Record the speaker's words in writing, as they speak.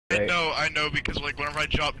I know, because like whenever I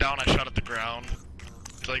drop down, I shot at the ground.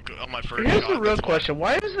 It's like on my first Here's shot. the real question: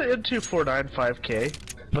 why is the M249 5K,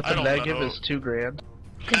 but the negative know. is $2,000?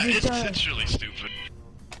 It's really stupid.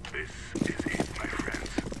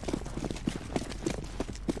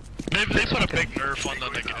 They put a big nerf on the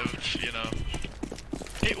negative, you know.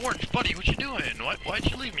 Hey, Orange, buddy, what you doing? Why'd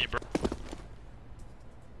you leave me, bro?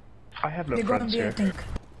 I have no friends here.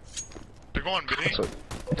 They're going B.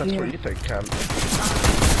 That's what you think, Cam. They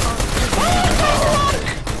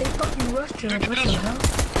fucking rushed her. Dude, they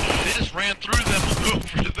just ran through them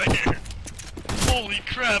over there. Holy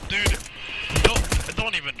crap, dude.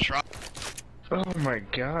 Don't even try. Oh my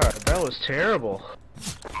god, that was terrible.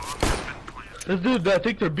 Dude, I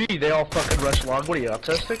think they're B. They all fucking rush long. What are you,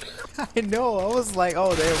 autistic? I know. I was like,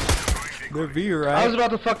 oh, they're B, right? I was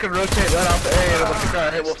about to fucking rotate right off the A, and I was like,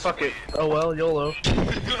 alright, well, fuck it. Oh well, YOLO.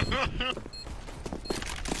 Deploying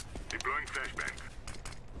flashbang.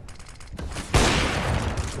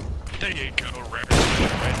 There you go, rare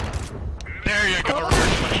special. There you go, rare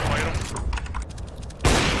special item.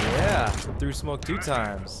 Yeah, threw smoke 2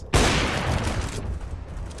 times.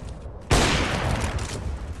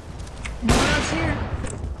 No one else here.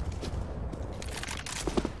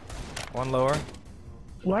 One lower.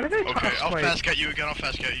 Why did I toss Okay, I'll my... fast cut you again, I'll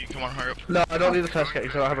fast cut you. Come on, hurry up. No, I don't need the fast cut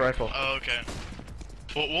because I don't have a rifle. Oh, okay.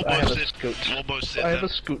 We'll I have both a sit. scoot. We'll both sit I have then.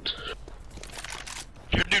 a scoot.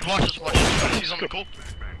 Here, dude, watch this, watch this. He's on the cool.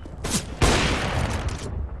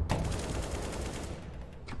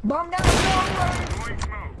 Bomb down the door.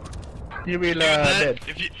 You mean, That, mid?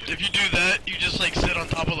 if you do that, you just like sit on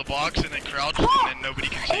top of the box and then crouch and then nobody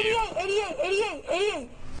can see you. 88.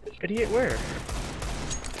 88 where?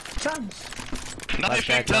 Tons. Knife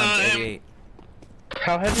time! 88.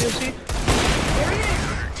 How heavy is he? There he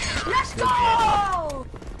is. Let's go!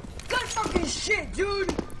 Good fucking shit,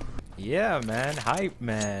 dude. Yeah, man. Hype,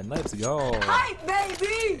 man. Let's go. Hype,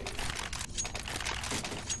 baby.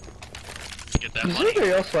 Get that Does money.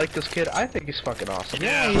 anybody else like this kid? I think he's fucking awesome.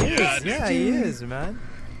 Yeah, He is. yeah, Yeah, he is, man.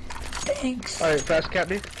 Thanks. Alright, fast cat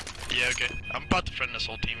me. Yeah, okay. I'm about to friend this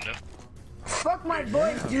whole team though. Fuck my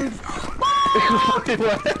boys, dude. Wait,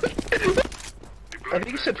 what? I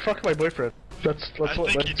think you said fuck my boyfriend. That's I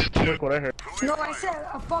think you did too. like what I heard. No, I said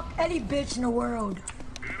fuck any bitch in the world.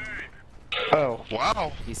 Oh.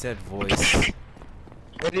 Wow. He said voice.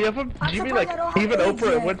 Any of them? I'm Do you mean surprised like I don't have even AIDS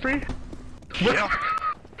Oprah yet. and Winfrey? Yeah,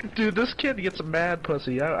 Dude, this kid gets a mad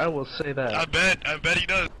pussy. I will say that. I bet he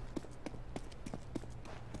does.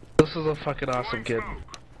 This is a fucking awesome kid.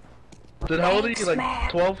 Dude, how old are you? Thanks, Like man.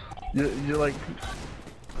 12? You're like...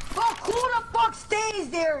 Fuck, who the fuck stays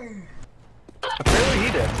there? Apparently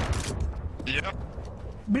he did. Yeah.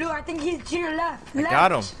 Blue, I think he's to your left. I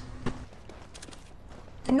got him.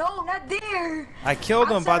 No, not there. I killed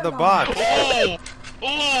him by the Outside box. Oh!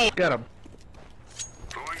 Oh! Got him.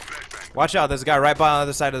 Watch out, there's a guy right by on the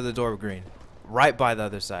other side of the door, Green. Right by the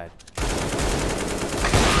other side.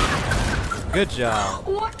 Good job.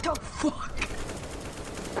 What the fuck?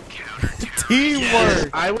 Teamwork! Yes.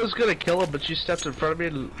 I was gonna kill him, but you stepped in front of me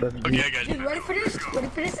and... Okay, I got Dude, you. ready for this? Ready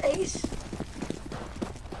for this, Ace?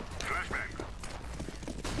 Flashbang.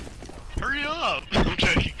 Hurry up!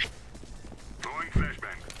 Okay. Throwing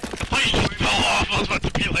flashbang. The plane just fell off. I was about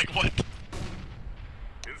to be like, what?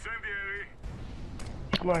 Incendiary.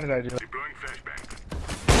 Why did I do that? Deploying flashbang.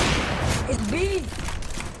 It's B.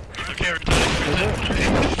 Okay,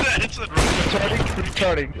 retarding. It's a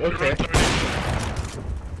Retarding. Okay.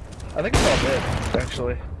 I think it's all mid,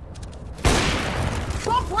 actually.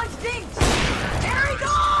 Fuck, one stinks. There we go.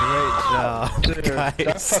 Great job, Dude, that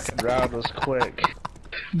guys. fucking round was quick.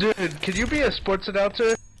 Dude, can you be a sports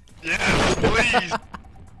announcer? Yeah, please.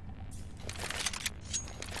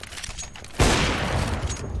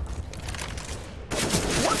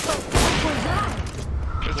 What the fuck was that?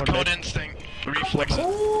 It's code instinct. Reflexes.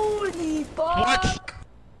 Holy fuck. What?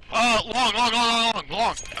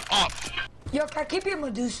 Long. Up. Yo, can I keep your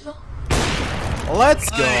Medusa? Let's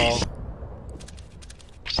go. Nice.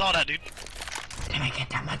 Saw that, dude. Can I get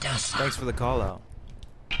that Medusa? Thanks for the call out.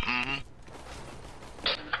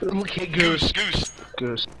 Look at Goose.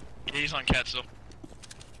 Goose. Yeah, he's on cat still.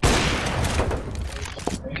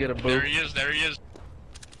 Get a There boot. he is.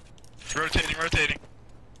 Rotating.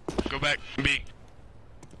 Go back, B.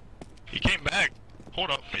 He came back. Hold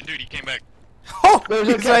up. Hey, dude, he came back. Oh, There's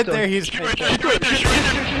a he's cat right though. there. He's Shoot right right there. there, shoot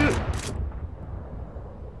right there.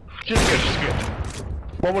 Just good.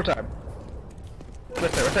 One more time.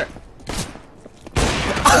 Right there.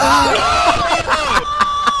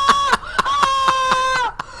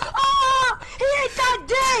 He ate that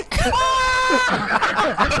dick!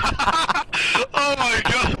 Oh my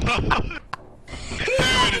god. He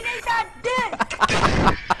fucking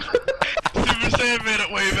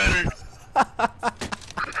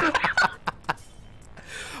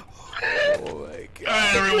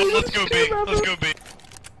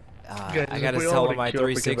my queue up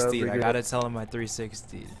because that would 360. be I good. gotta tell him my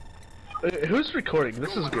 360. Who's recording?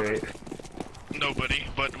 This is great. Nobody,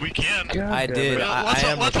 but we can. God I damn did. it. I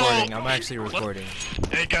am let's all- recording. I'm actually recording.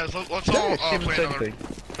 Hey guys, let's Yeah, all same play another. thing.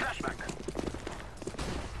 Flashbang.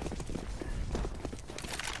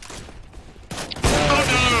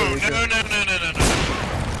 Oh no! No! No! No! No! No! No!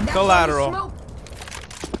 That's Collateral. how we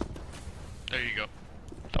smoke. There you go.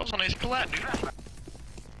 That was a nice collat, dude.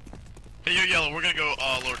 Hey, you yellow. We're gonna go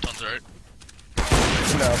lower tons, alright?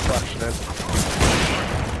 No, flashing it.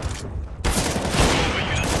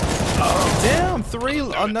 Damn, three.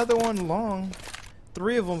 Another one long.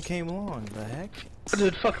 3 of them came long. The heck?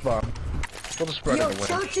 Dude, fuck bomb. We'll just spread Yo, it away.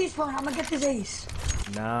 chill T-spawn, I'm gonna get this ace.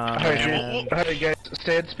 Nah, Alright, man. alright, guys,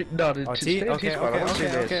 stand speed. No, dude, Oh, stay T? in Okay, T-spawn. I okay, wanna see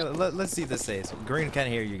okay, this. okay. Let's see this ace. Green can't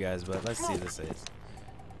hear you guys, but let's see this ace.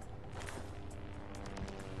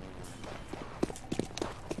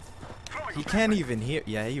 He can't even hear.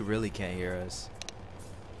 Yeah, he really can't hear us.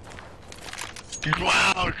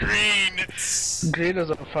 Wow, green! Green is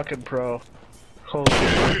a fucking pro. Holy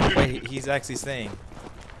shit. Wait, he's actually saying.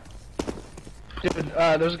 Dude,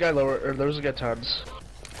 there's a guy lower, or there's a guy tons.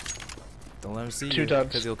 Don't let him see 2 you, times.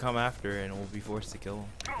 because he'll come after and we'll be forced to kill him.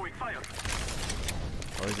 Throwing fire.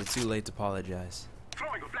 Or is it too late to apologize?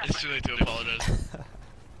 Throwing a It's flashbang. too late to apologize.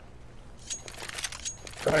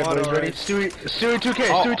 Alright, What, boys, ready? alright. Stewie 2K,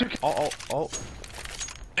 Stewie 2K. Oh.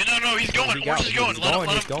 Hey, no, he's going. He We're got- just going. he's Let going,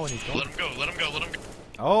 him he's go. going, he's going. Let him go. Let him go. Let him go.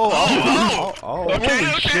 Oh. Okay, Holy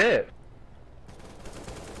okay. shit.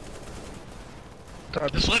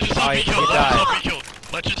 Just let yourself Oh, be he killed. Let died. yourself be killed.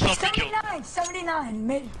 Let yourself be killed. 79,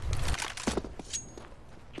 mid.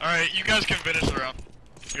 Alright, you guys can finish the round.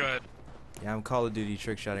 Go ahead. Yeah, I'm Call of Duty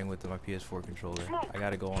trick shotting with my PS4 controller. I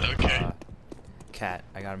gotta go on Okay. cat.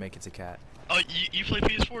 I gotta make it to cat. Oh, you play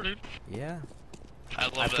PS4, dude? Yeah. I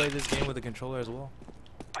love I that. play this game with a controller as well.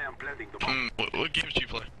 I am planting the bomb. What games do you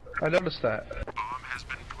play? I noticed that. Bomb has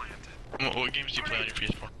been planted. What games do you play on your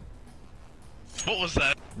PS4? What was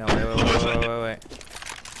that? No, wait.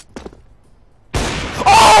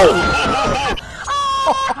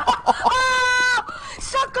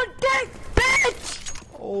 Suck a dick, bitch!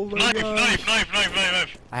 Oh my Knife, god.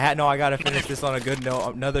 knife. I gotta finish this on a good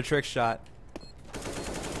note. Another trick shot.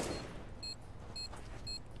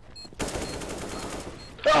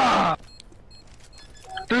 Ah!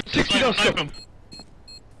 There's 60 no Knife him.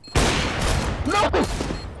 No!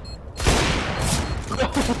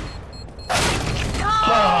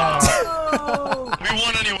 Oh! We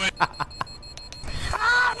won anyway.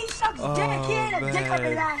 Ah, he sucks dick. He ain't a dick man.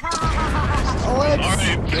 under that.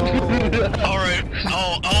 Alright,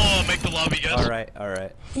 I'll make the lobby, guys.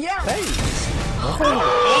 Alright. Yeah. Hey! Oh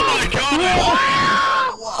my god!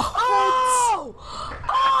 Oh!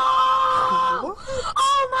 Oh!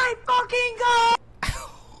 Oh my fucking god!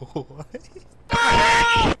 What?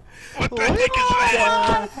 What the heck is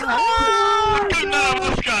that? Oh, None of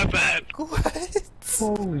us got that. What?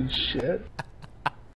 Holy shit.